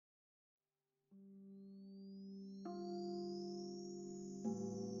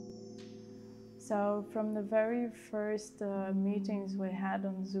So from the very first meetings we had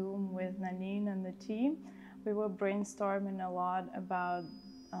on Zoom with Nanine and the team, we were brainstorming a lot about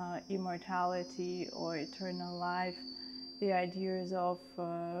immortality or eternal life, the ideas of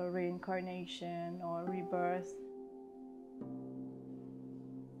reincarnation or rebirth.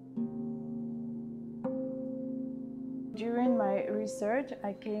 During my research,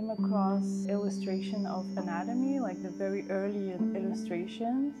 I came across illustration of anatomy, like the very early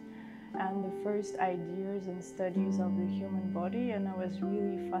illustrations and the first ideas and studies of the human body, and I was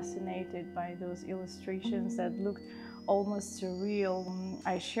really fascinated by those illustrations that looked almost surreal.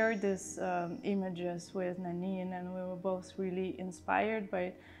 I shared these images with Nanine and we were both really inspired by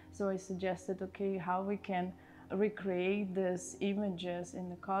it, so I suggested, okay, how we can recreate these images in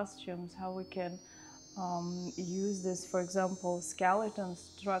the costumes, how we can use this, for example, skeleton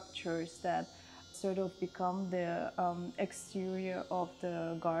structures that sort of become the exterior of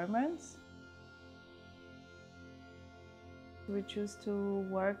the garments. We choose to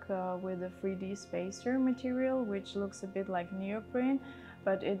work with a 3D spacer material, which looks a bit like neoprene,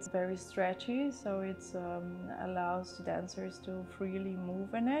 but it's very stretchy, so it allows dancers to freely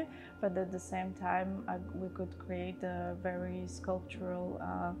move in it, but at the same time we could create very sculptural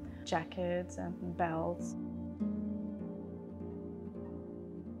jackets and belts.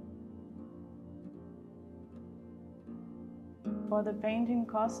 For the painting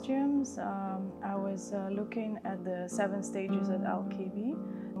costumes, I was looking at the 7 stages at Alchemy.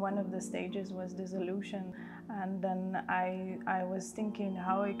 One of the stages was dissolution, and then I was thinking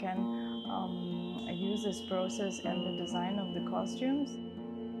how I can use this process in the design of the costumes.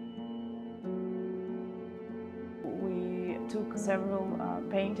 We took several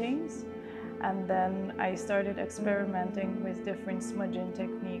paintings, and then I started experimenting with different smudging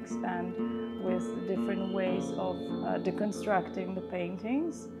techniques and with different ways of deconstructing the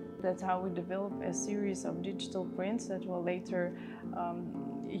paintings. That's how we developed a series of digital prints that were later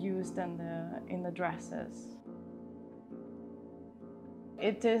used in the dresses.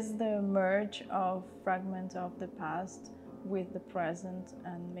 It is the merge of fragments of the past with the present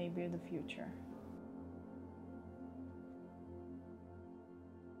and maybe the future.